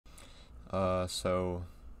So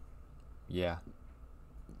yeah.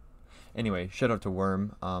 Anyway, shout out to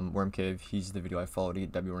Worm, Worm Cave. He's the video I followed to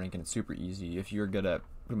get W rank, and it's super easy. If you're good at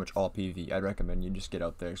pretty much all PvE, I'd recommend you just get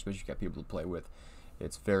out there, especially if you got people to play with.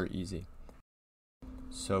 It's very easy.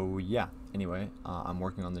 So yeah, anyway, I'm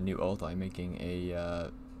working on the new ult. I'm making a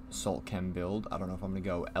Salt Chem build. I don't know if I'm gonna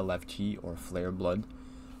go LFT or Flare Blood,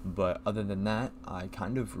 but other than that, I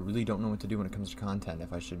kind of really don't know what to do when it comes to content.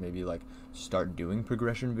 If I should maybe like start doing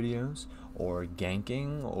progression videos or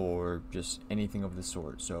ganking or just anything of the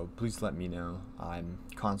sort. So please let me know. I'm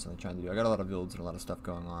constantly trying to do. I got a lot of builds and a lot of stuff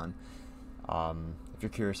going on. If you're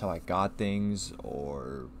curious how I got things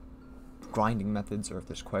or grinding methods, or if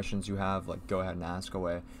there's questions you have, like, go ahead and ask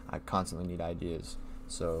away. I constantly need ideas.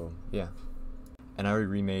 So yeah. And I already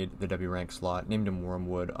remade the W rank slot, named him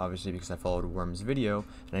Wormwood, obviously because I followed Worm's video,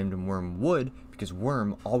 and I named him Wormwood because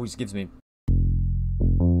Worm always gives me